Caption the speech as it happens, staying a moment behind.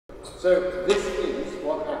So this is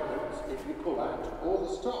what happens if you pull out all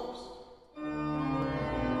the stops.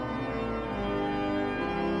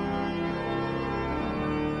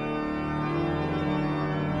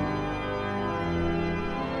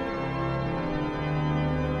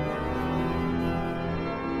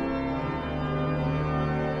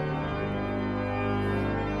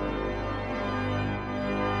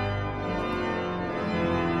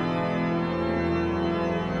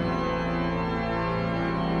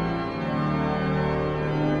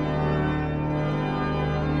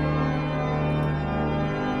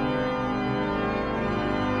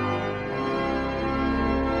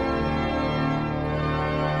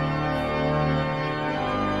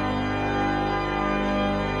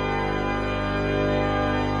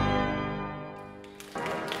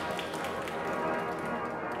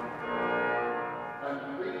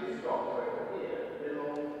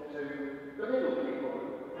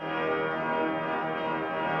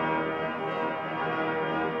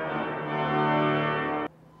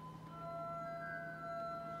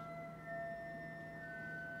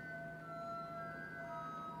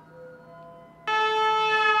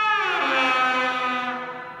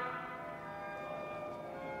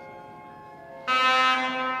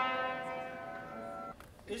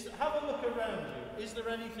 Have a look around you. Is there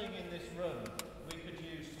anything in this room we could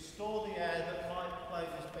use to store the air that might play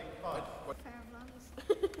this big pipe?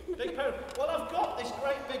 Big pair of, well, I've got this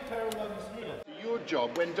great big pair of lungs here. Your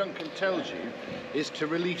job, when Duncan tells you, is to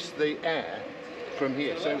release the air from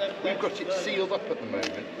here. So we've got it sealed up at the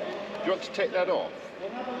moment. Do you want to take that off?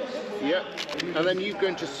 Yeah. And then you're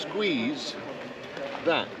going to squeeze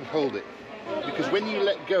that and hold it. Because when you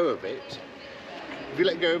let go of it, if you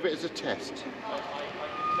let go of it as a test,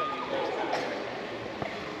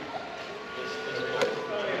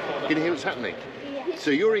 can you hear what's happening? Yeah.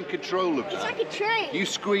 So you're in control of that. It's like a train. You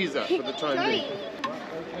squeeze that for the time being.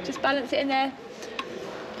 Just balance it in there.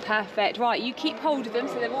 Perfect. Right, you keep hold of them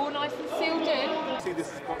so they're all nice and sealed in. See,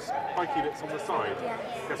 this has got spiky bits on the side. Yeah.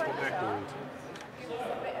 Guess what they're called?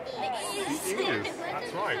 The ears.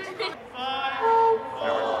 That's right.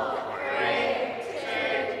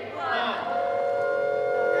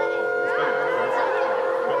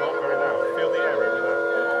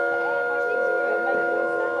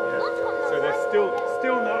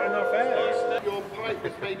 Still not enough air. Your pipe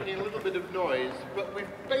is making a little bit of noise, but we've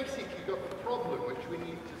basically got the problem which we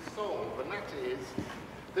need to solve, and that is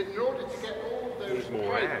that in order to get all those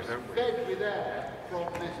pipes fed with air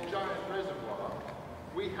from this giant reservoir,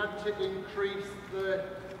 we had to increase the...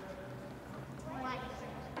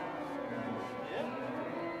 Yeah,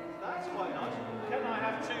 that's quite nice. Can I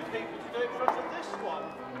have two people to do it in front of this one?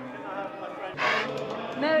 Can I have my friend?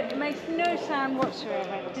 No, it makes no sound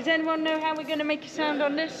whatsoever. Does anyone know how we're going to make a sound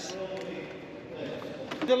on this?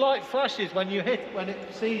 The light flashes when you hit, when it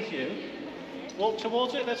sees you. Walk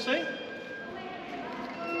towards it, let's see.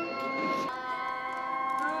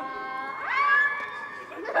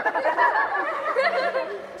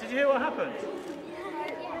 Did you hear what happened?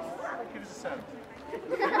 Give us a sound.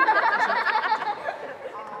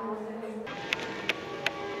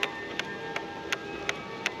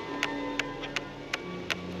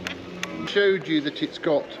 Showed you that it's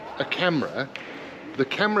got a camera. The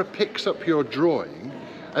camera picks up your drawing,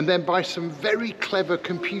 and then by some very clever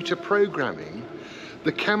computer programming,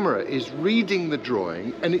 the camera is reading the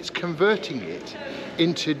drawing and it's converting it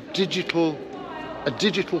into a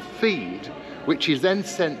digital feed, which is then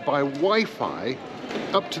sent by Wi-Fi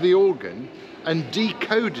up to the organ and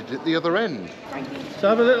decoded at the other end. So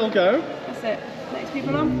have a little go. That's it. Next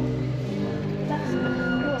people on.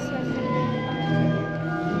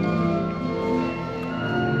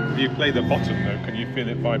 If you play the bottom note, can you feel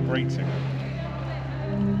it vibrating?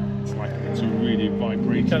 It's really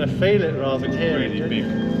vibrating. You kind of feel it rather than hear it. Really big.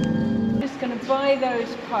 I'm just going to buy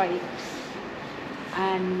those pipes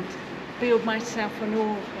and build myself an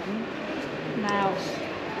organ. Now,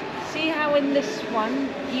 see how in this one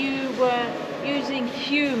you were using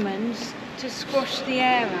humans to squash the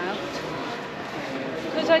air out?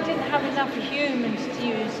 Because I didn't have enough humans to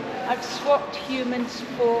use, I've swapped humans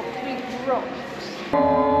for big rocks.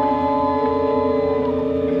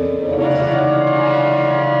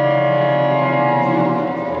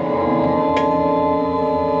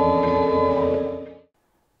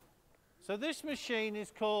 So this machine is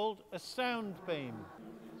called a sound beam.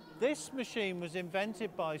 This machine was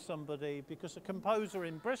invented by somebody because a composer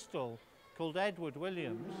in Bristol called Edward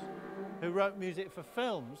Williams, who wrote music for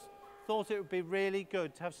films, thought it would be really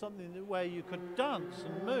good to have something where you could dance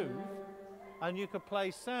and move and you could play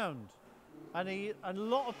sound. And a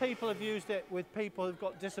lot of people have used it with people who've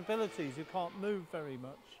got disabilities who can't move very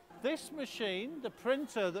much. This machine, the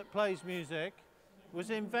printer that plays music,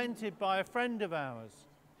 was invented by a friend of ours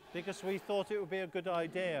because we thought it would be a good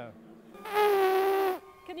idea.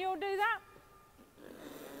 Can you all do that?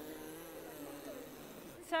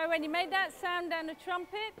 So when you make that sound down a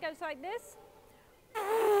trumpet, it goes like this.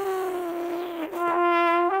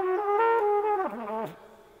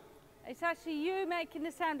 It's actually you making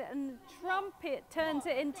the sound, and the trumpet turns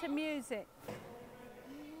it into music.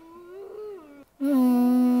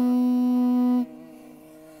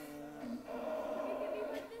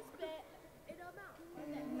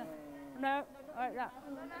 No, like that.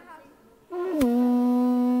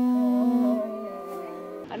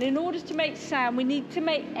 And in order to make sound, we need to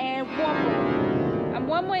make air wobble. And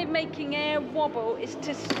one way of making air wobble is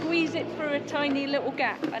to squeeze it through a tiny little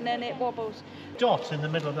gap, and then it wobbles. Dot in the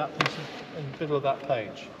middle of that piece in the middle of that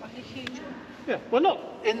page. Like a huge one. Yeah, well, not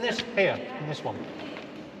in this here, in this one.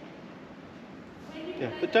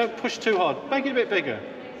 Yeah, but don't push too hard. Make it a bit bigger.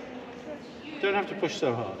 Don't have to push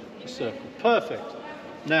so hard. Just circle. Perfect.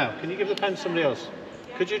 Now, can you give the pen to somebody else?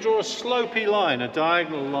 Could you draw a slopey line, a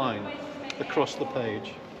diagonal line across the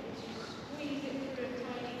page?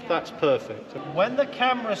 That's perfect. When the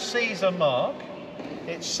camera sees a mark,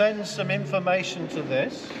 it sends some information to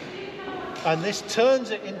this, and this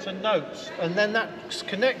turns it into notes, and then that's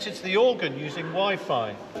connected to the organ using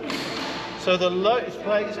Wi-Fi. So the low, is it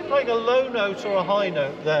playing a low note or a high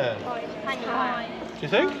note there? High. Do you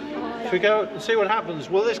think? Should we go and see what happens?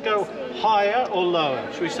 Will this go higher or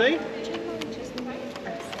lower? Should we see?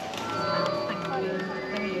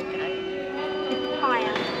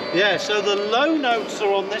 Higher. Yeah, so the low notes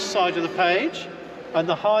are on this side of the page and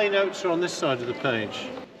the high notes are on this side of the page.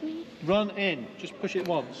 Run in, just push it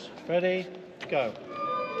once. Ready, go.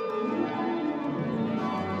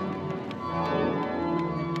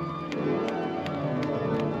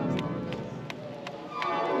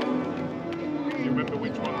 Do you remember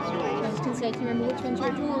which one's yours? I was going to say, do you remember which ones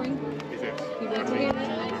you're drawing? Is it? You were doing it.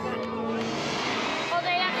 Oh,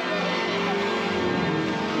 they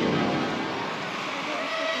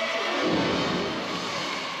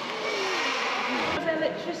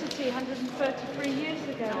Electricity 133 years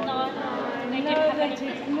ago. No, they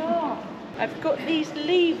did not. I've got these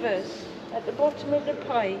levers at the bottom of the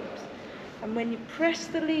pipes, and when you press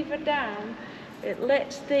the lever down, it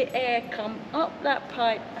lets the air come up that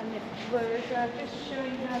pipe and it flows. I'll just show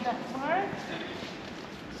you how that works.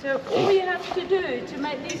 So all you have to do to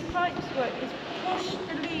make these pipes work is push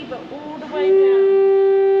the lever all the way down.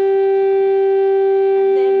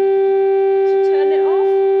 And then to turn it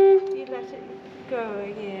off, you let it go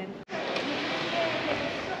again.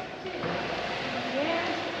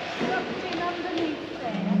 Something underneath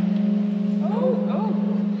there. Oh.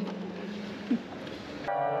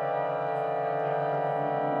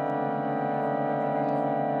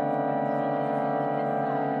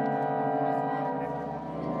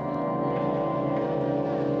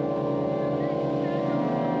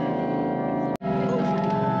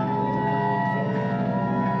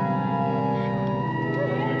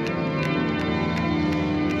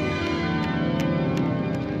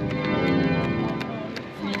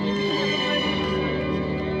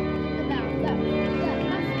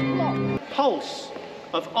 Pulse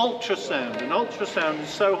of ultrasound. And ultrasound is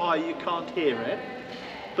so high you can't hear it,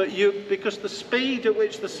 but because the speed at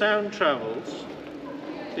which the sound travels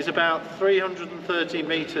is about 330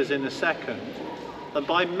 meters in a second, and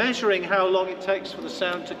by measuring how long it takes for the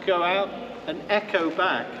sound to go out and echo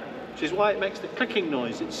back, which is why it makes the clicking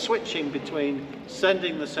noise, it's switching between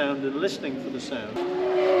sending the sound and listening for the sound.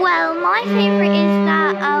 Well, my favourite is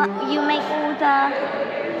that you make all the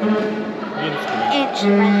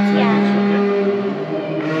instruments, yeah.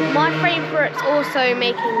 My favourite's also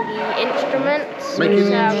making the instruments.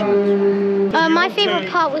 My favourite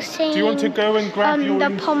part was singing Do you want to go and grab your the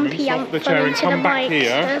instruments pompy off the chair and come back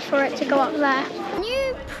here? for it to go up there. Can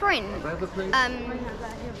you print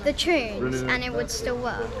the tunes and it would still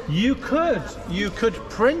work? You could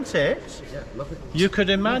print it, you could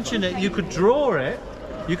imagine it, you could draw it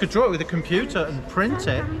with a computer and print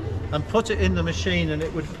it and put it in the machine and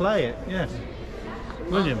it would play it, yes.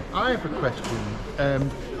 William? I have a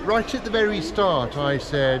question. Right at the very start I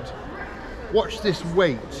said, watch this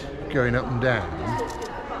weight going up and down,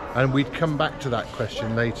 and we'd come back to that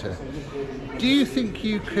question later. Do you think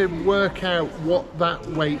you could work out what that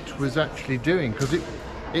weight was actually doing? Because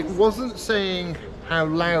it wasn't saying how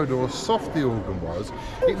loud or soft the organ was,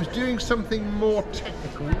 it was doing something more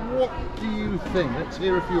technical. What do you think? Let's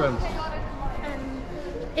hear a few answers.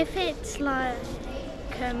 If it's like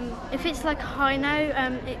if it's like a high note,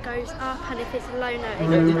 it goes up, and if it's a low note, it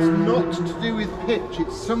No, goes it's down. not to do with pitch,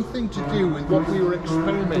 it's something to do with what we were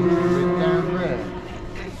experimenting with down there.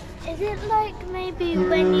 Is it like maybe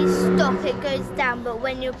when you stop it goes down, but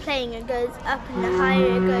when you're playing it goes up, and the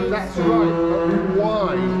higher it goes? That's right, but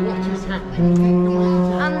why? What is happening?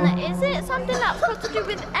 Is it something that's got to do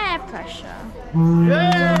with air pressure?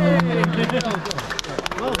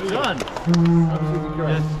 Well done. Absolutely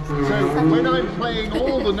correct. So when I'm playing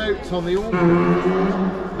all the notes on the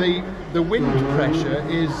organ, the wind pressure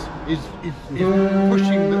is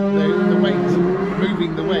pushing the weight,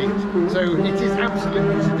 moving the weight. So it is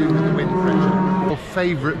absolutely to do with the wind pressure. Your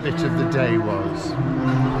favourite bit of the day was?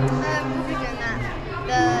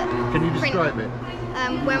 Can you describe it?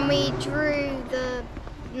 When we drew the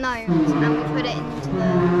notes and we put it into the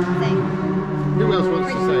thing. Who else wants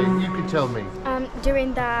to say? You can tell me.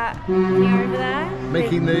 Doing that thing over there.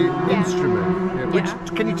 Making the instrument. Yeah. Which,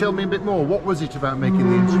 can you tell me a bit more? What was it about making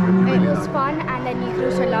the instrument you really It was liked? fun, and then you could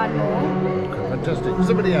also learn more. Okay, fantastic.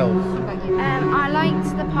 Somebody else? I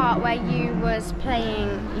liked the part where you was playing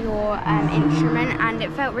your instrument, and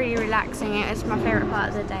it felt really relaxing. It was my favourite part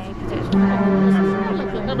of the day because it was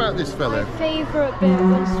fun. How about this fellow? My favourite bit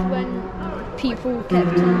was when people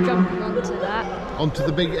kept on jumping onto that. Onto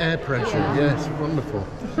the big air pressure. Yes, wonderful.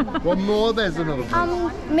 One more. There's another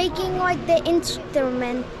one. Making like the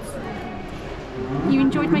instrument. You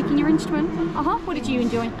enjoyed making your instrument? What did you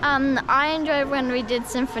enjoy? I enjoyed when we did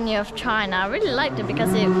Symphony of China. I really liked it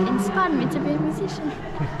because it inspired me to be a musician.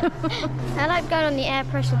 I like going on the air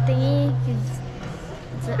pressure thingy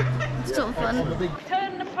because it's sort of fun.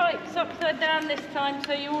 Turn the pipes upside down this time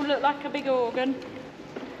so you all look like a big organ.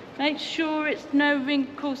 Make sure it's no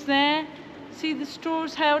wrinkles there. See the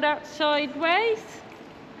straws held out sideways?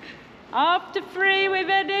 After 3, we're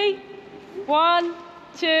ready. 1,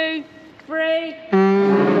 2, 3.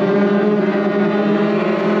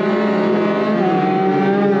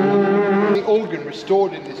 The organ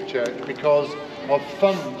restored in this church because of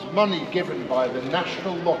funds, money given by the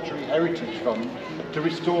National Lottery Heritage Fund to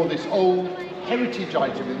restore this old heritage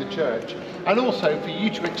item in the church, and also for you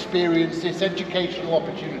to experience this educational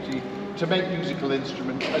opportunity to make musical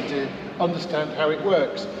instruments and to understand how it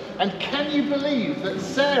works. And can you believe that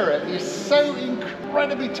Sarah is so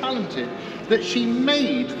incredibly talented that she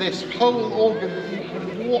made this whole organ that you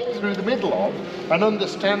can walk through the middle of and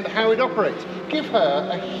understand how it operates? Give her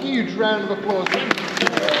a huge round of applause.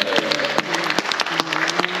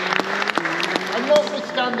 And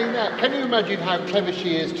notwithstanding that, can you imagine how clever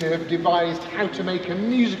she is to have devised how to make a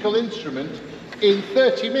musical instrument in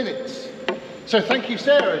 30 minutes? So thank you,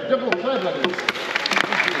 Sarah. Double cleverness.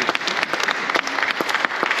 Thank you.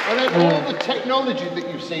 And then all the technology that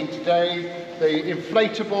you've seen today, the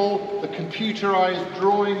inflatable, the computerised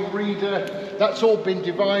drawing reader, that's all been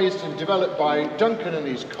devised and developed by Duncan and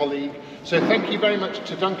his colleague. So thank you very much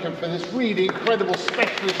to Duncan for this really incredible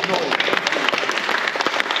specialist knowledge. Thank you.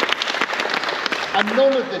 And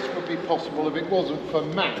none of this would be possible if it wasn't for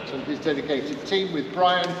Matt and his dedicated team with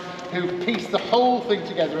Brian, who pieced the whole thing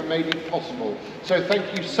together and made it possible. So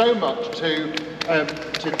thank you so much to Matt and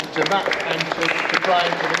to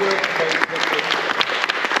Brian for the work they did.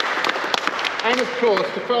 And of course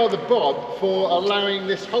to Father Bob for allowing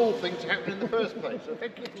this whole thing to happen in the first place. So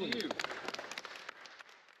thank you to you.